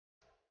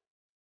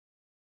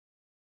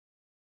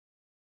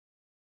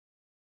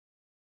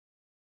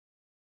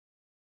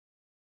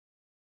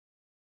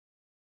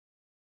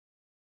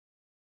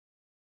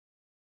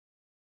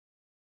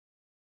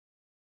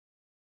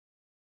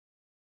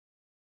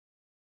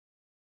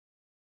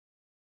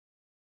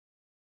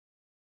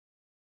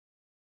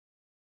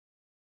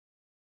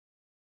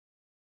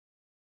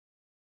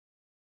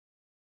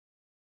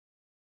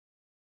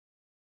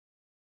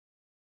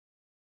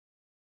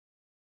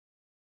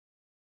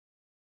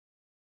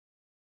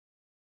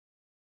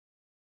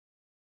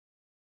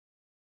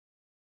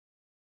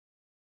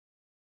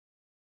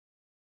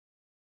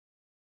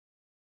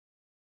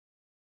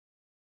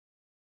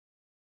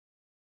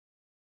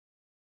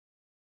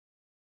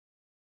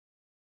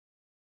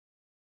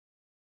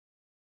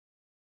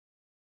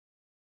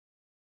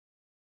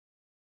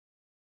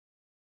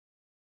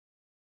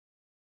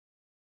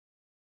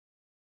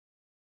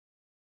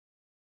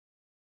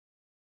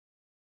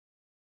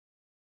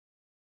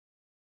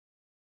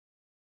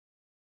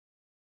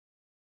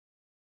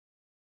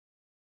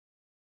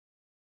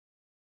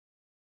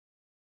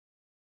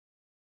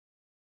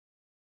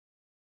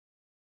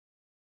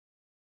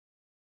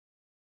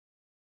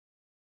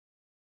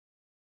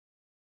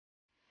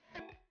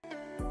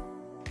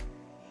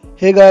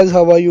Hey guys,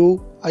 how are you?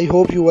 I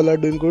hope you all are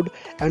doing good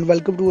and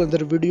welcome to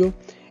another video.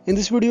 In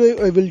this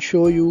video I will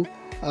show you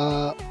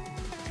uh,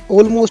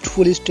 almost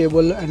fully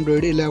stable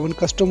Android 11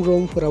 custom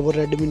ROM for our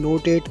Redmi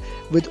Note 8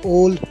 with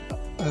all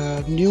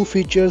new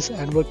features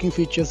and working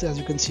features as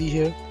you can see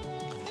here.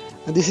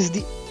 And this is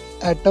the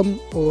Atom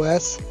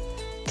OS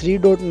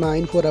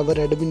 3.9 for our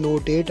Redmi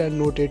Note 8 and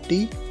Note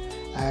 8T,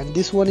 and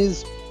this one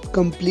is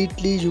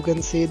completely, you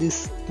can say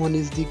this one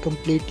is the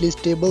completely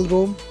stable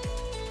ROM.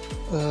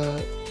 uh,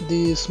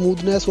 the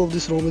smoothness of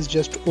this ROM is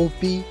just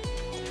OP,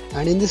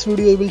 and in this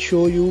video I will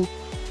show you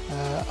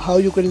how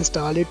you can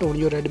install it on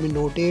your Redmi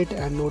Note 8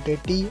 and Note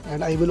 8T,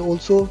 and I will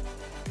also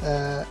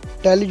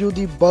tell you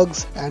the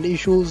bugs and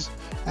issues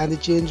and the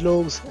change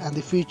logs and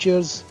the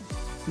features,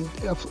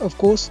 of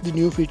course the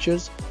new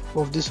features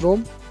of this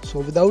ROM. So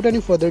without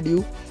any further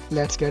ado,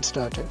 let's get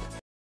started.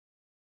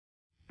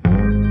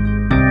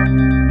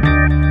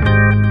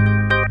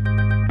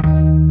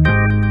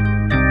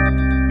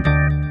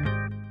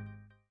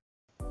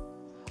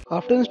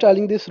 After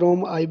installing this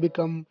ROM, I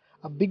become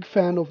a big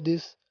fan of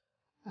this,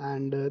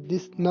 and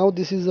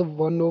this is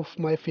one of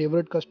my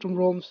favorite custom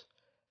ROMs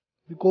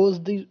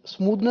because the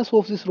smoothness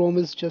of this ROM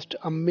is just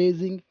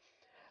amazing.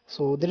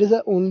 So there is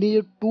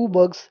only two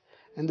bugs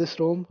in this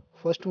ROM.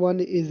 First one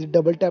is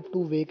double tap to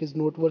wake is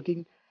not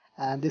working,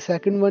 and the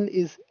second one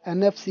is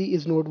NFC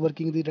is not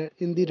working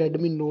in the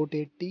Redmi Note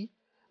 8T,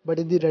 but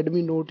in the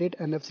Redmi Note 8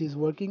 NFC is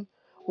working.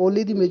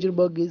 Only the major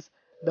bug is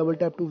double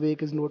tap to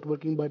wake is not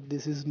working, but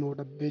this is not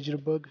a major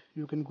bug.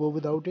 You can go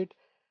without it.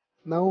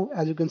 Now,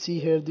 as you can see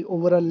here, the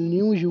overall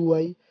new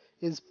UI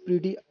is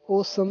pretty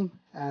awesome,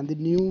 and the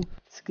new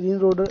screen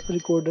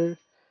recorder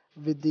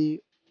with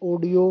the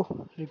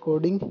audio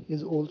recording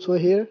is also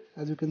here.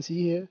 As you can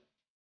see here,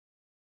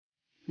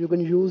 you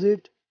can use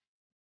it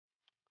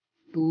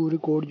to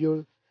record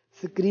your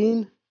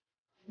screen.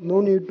 No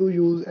need to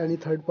use any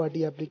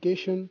third-party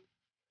application.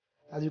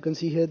 As you can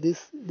see here,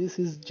 this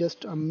is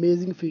just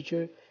amazing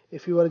feature.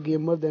 If you are a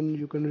gamer, then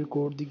you can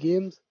record the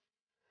games,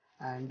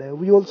 and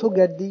we also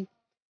get the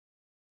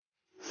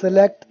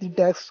select the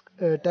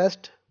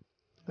test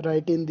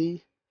right in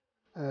the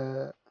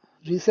uh,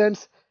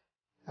 recents.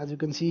 As you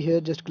can see here,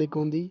 just click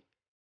on the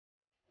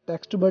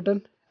text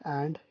button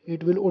and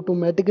it will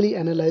automatically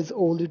analyze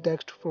all the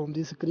text from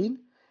the screen,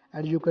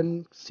 and you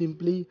can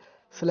simply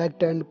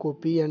select and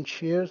copy and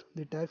share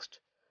the text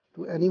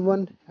to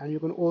anyone, and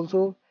you can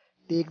also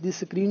take the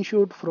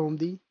screenshot from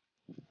the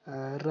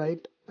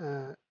right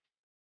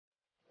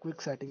quick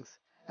settings.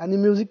 And the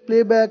music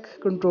playback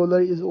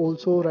controller is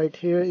also right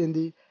here in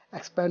the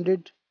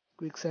expanded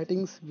quick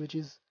settings, which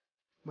is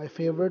my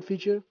favorite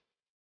feature.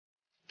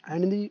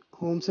 And in the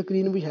home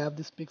screen we have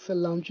this pixel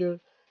launcher,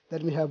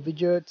 then we have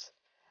widgets,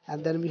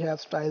 and then we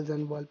have styles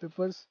and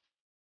wallpapers.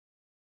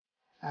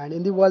 And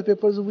in the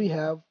wallpapers we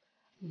have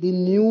the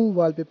new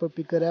wallpaper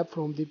picker app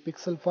from the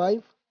Pixel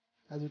 5.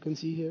 As you can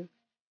see here,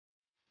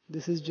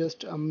 this is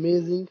just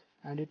amazing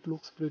and it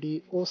looks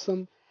pretty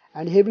awesome.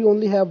 And here we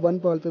only have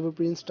one wallpaper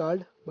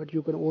pre-installed, but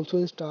you can also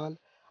install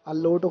a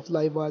lot of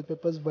live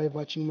wallpapers by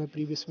watching my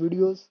previous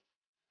videos,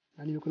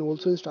 and you can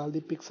also install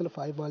the Pixel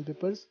 5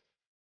 wallpapers.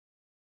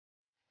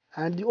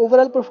 And the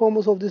overall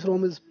performance of this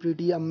ROM is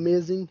pretty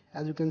amazing.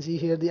 As you can see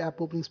here, the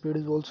app opening speed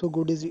is also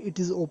good. It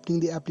is opening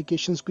the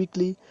applications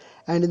quickly,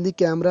 and in the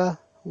camera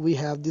we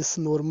have this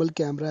normal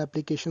camera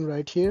application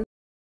right here,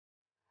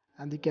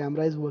 and the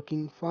camera is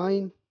working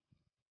fine.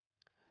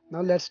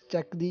 Now let's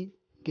check the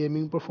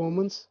gaming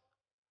performance.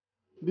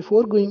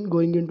 Before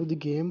going into the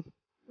game,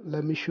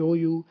 let me show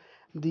you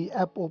the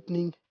app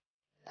opening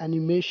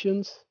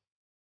animations.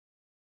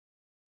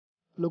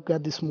 Look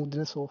at the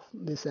smoothness of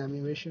this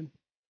animation.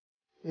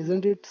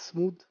 Isn't it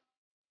smooth?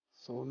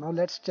 So now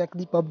let's check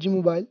the PUBG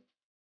Mobile.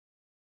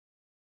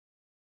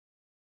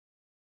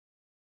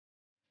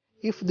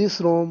 If this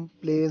ROM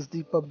plays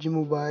the PUBG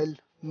Mobile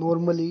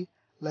normally,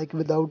 like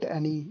without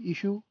any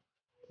issue,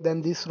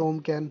 then this ROM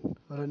can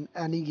run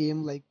any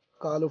game like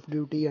Call of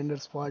Duty and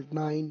Asphalt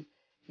 9,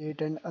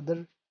 8 and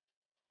other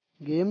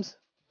games.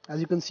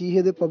 As you can see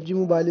here, the PUBG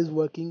Mobile is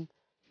working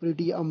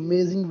pretty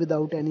amazing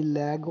without any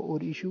lag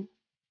or issue.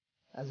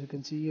 As you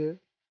can see here,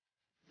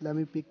 let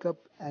me pick up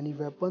any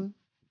weapon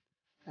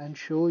and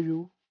show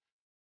you.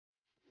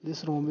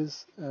 This ROM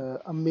is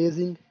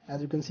amazing.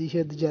 As you can see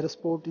here, the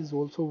gyrosport is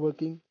also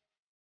working,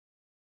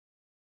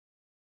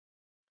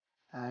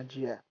 and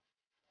yeah,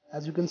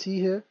 as you can see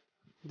here,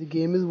 the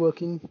game is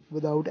working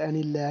without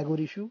any lag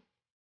or issue.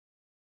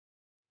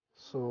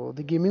 So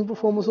the gaming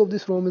performance of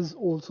this ROM is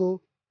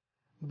also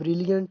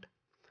brilliant.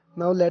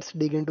 Now let's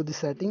dig into the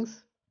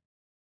settings.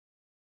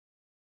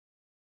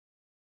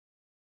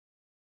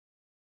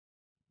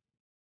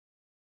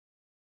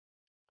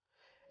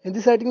 In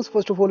the settings,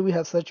 first of all, we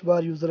have search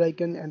bar, user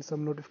icon and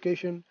some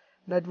notification,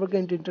 network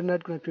and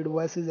internet connected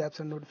devices, apps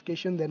and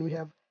notification. Then we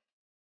have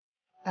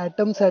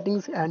Atom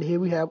settings, and here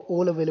we have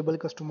all available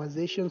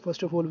customization.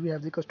 First of all, we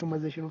have the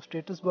customization of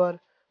status bar.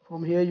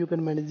 From here you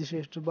can manage the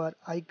status bar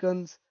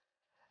icons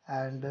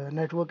and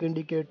network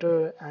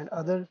indicator and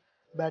other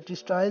battery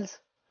styles.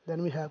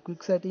 Then we have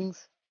quick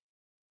settings,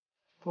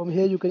 From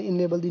here you can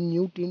enable the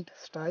new tint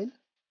style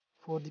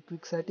for the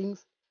quick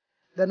settings.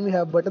 Then we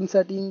have button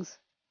settings.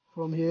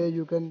 From here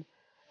you can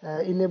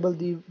enable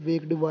the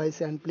wake device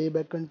and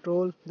playback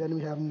control. Then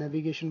we have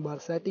navigation bar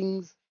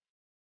settings,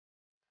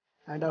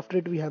 and after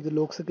it we have the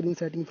lock screen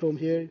setting. From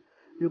here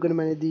you can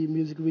manage the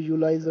music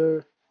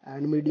visualizer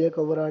and media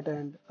cover art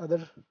and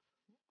other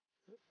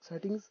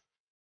settings.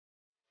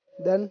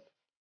 Then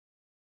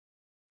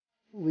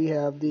we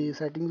have the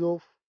settings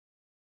of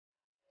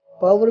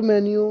power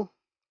menu.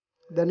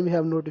 Then we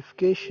have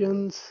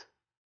notifications,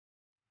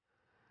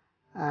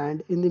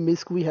 and in the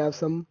MISC we have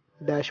some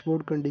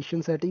dashboard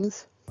condition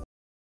settings.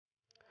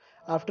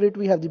 After it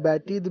we have the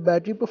battery. The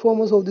battery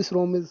performance of this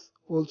ROM is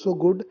also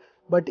good,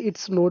 but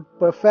it's not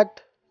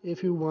perfect.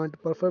 If you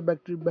want perfect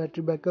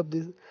battery backup,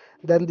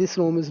 then this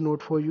ROM is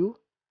not for you.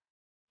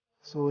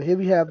 So here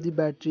we have the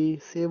battery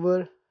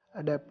saver,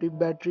 adaptive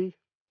battery.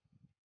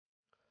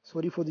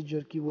 Sorry for the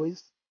jerky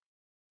voice.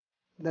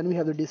 Then we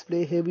have the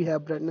display. Here we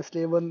have brightness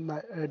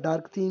level,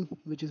 dark theme,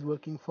 which is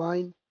working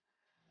fine.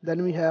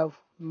 Then we have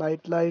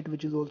night light,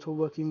 which is also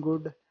working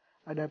good,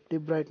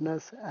 adaptive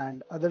brightness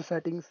and other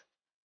settings.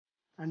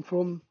 And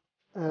from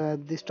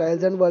the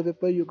styles and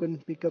wallpaper you can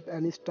pick up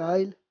any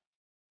style.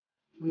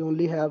 We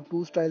only have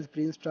two styles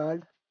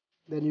pre-installed.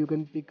 Then you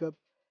can pick up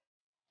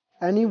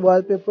any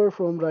wallpaper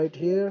from right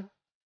here,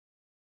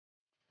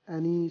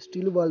 any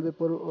still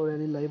wallpaper or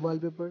any live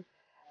wallpaper.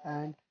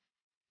 And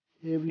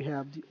here we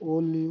have the all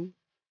new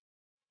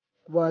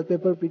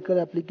wallpaper picker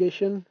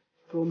application.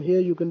 From here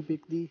you can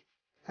pick the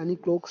any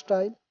clock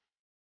style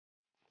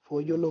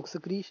for your lock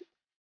screen.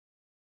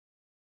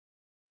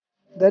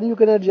 Then you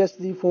can adjust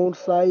the font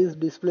size,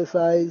 display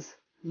size,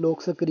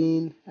 lock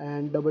screen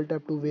and double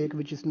tap to wake,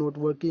 which is not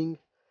working.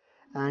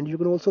 And you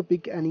can also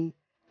pick any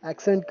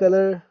accent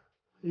color.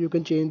 You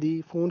can change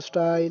the font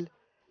style,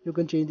 you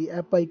can change the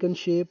app icon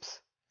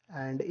shapes.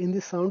 And in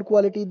the sound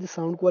quality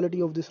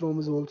of this ROM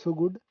is also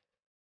good.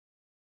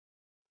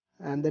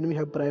 And then we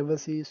have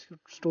privacy,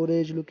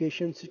 storage,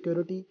 location,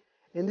 security.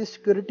 In this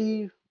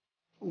security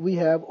we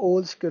have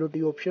all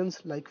security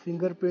options like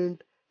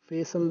fingerprint,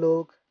 face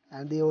unlock,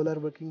 and they all are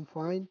working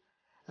fine.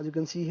 As you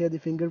can see here, the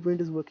fingerprint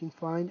is working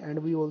fine,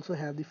 and we also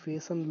have the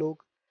face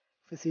unlock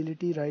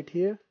facility right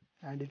here,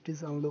 and it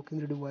is unlocking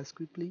the device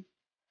quickly.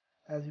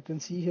 As you can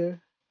see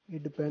here,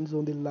 it depends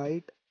on the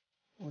light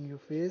on your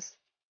face.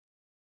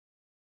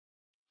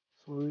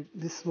 So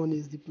this one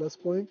is the plus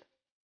point.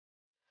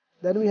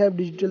 Then we have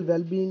digital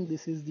well-being.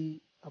 This is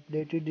the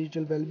updated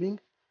digital well-being,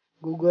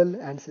 Google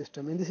and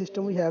system. In the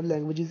system we have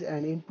languages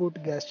and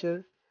input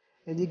gesture.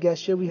 In the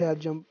gesture we have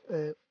jump,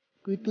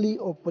 quickly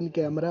open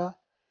camera,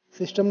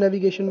 system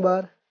navigation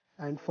bar,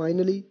 and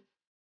finally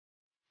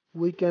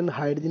we can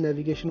hide the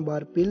navigation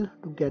bar pill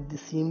to get the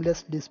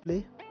seamless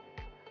display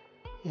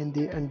in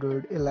the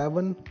Android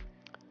 11.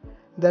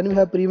 Then we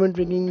have prevent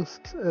ringing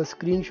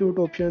screenshot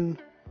option.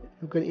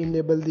 You can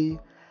enable the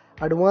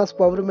advanced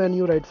power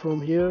menu right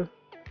from here,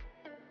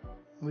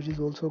 which is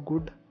also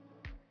good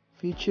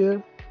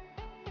feature.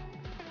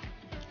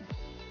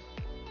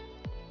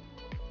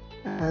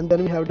 And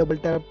then we have double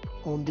tap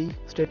on the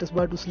status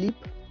bar to sleep.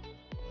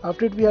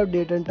 After it we have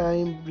date and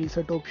time,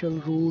 reset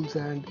option, rules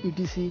and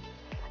etc.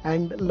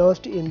 And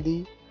last in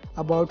the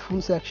about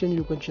phone section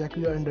you can check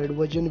your Android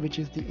version, which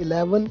is the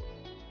 11,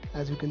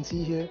 as you can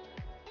see here.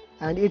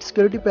 And its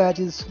security patch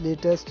is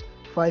latest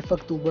 5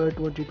 October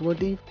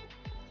 2020,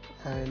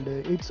 and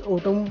its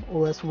autumn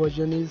OS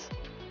version is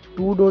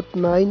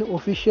 2.9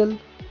 official.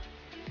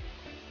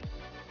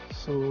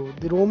 So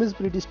the ROM is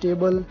pretty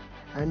stable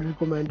and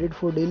recommended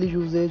for daily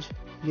usage.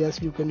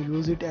 Yes, you can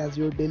use it as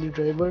your daily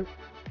driver.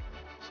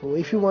 So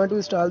if you want to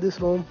install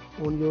this ROM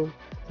on your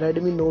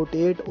Redmi Note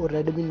 8 or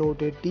Redmi Note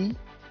 8T,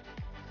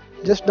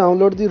 just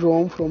download the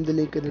ROM from the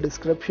link in the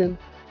description,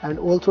 and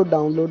also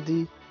download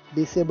the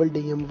disable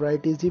DM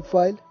variety zip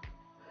file.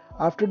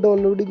 After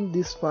downloading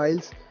these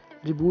files,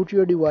 reboot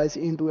your device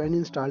into an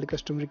installed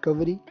custom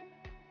recovery.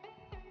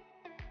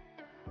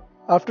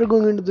 After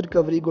going into the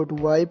recovery, go to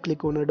wipe,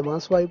 click on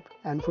advanced wipe,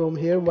 and from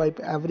here wipe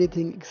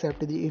everything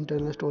except the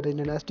internal storage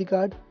and SD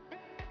card.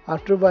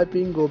 After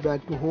wiping, go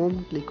back to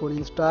home, click on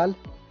install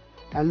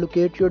and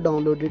locate your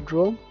downloaded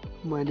ROM.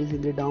 Mine is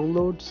in the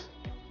downloads,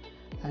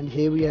 and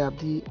here we have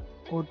the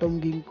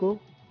Autumn Ginkgo.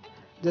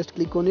 Just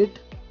click on it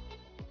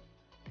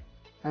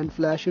and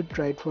flash it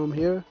right from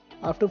here.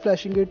 After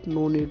flashing it,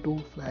 no need to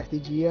flash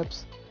the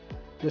GApps.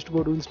 Just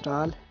go to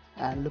install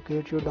and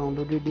locate your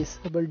downloaded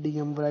disable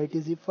DM variety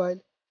zip file.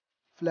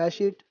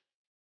 Flash it,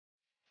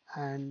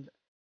 and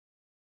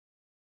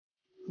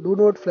do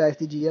not flash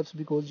the GApps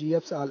because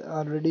GApps are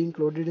already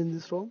included in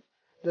this ROM.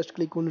 Just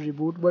click on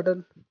reboot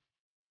button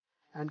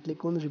and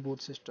click on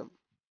reboot system,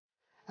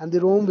 and the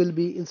ROM will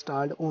be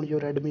installed on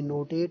your Redmi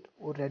Note 8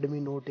 or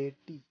Redmi Note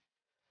 8T.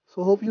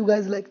 So hope you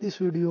guys like this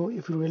video.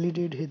 If you really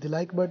did, hit the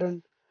like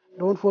button.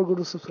 Don't forget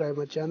to subscribe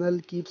my channel.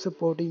 Keep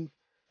supporting.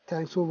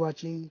 Thanks for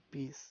watching.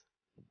 Peace.